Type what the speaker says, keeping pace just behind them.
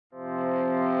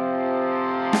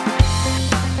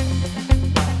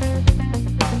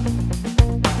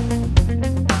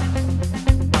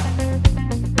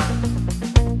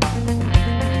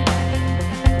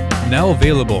now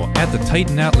available at the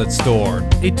Titan-Outlet store,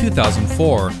 a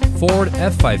 2004 Ford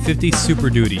F550 Super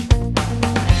Duty.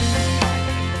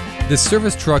 This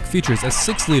service truck features a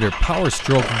 6-liter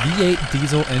Power-Stroke V8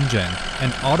 diesel engine,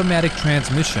 an automatic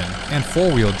transmission, and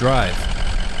 4-wheel drive,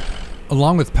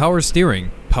 along with power steering,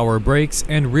 power brakes,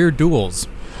 and rear duals.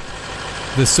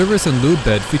 The service and lube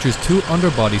bed features 2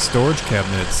 underbody storage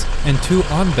cabinets and 2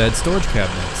 on-bed storage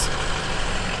cabinets,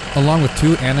 along with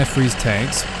 2 antifreeze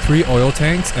tanks, 3 oil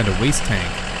tanks, and a waste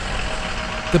tank.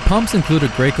 The pumps include a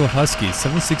Graco-Huskey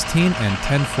 716 and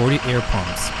 1040 air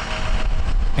pumps.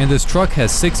 And this truck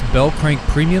has 6 Belcrank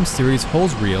Premium Series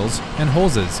hose reels and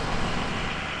hoses.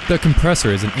 The compressor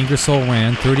is an Ingersoll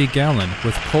ran 30-gallon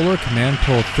with Kohler Command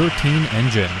Pull 13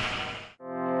 engine.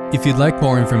 If you'd like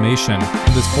more information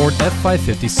on this Ford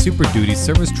F550 Super Duty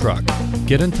service truck,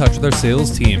 get in touch with our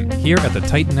sales team here at the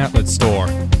Titan-Outlet store.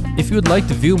 If you would like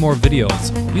to view more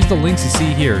videos, use the links you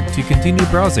see here to continue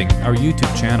browsing our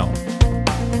YouTube channel.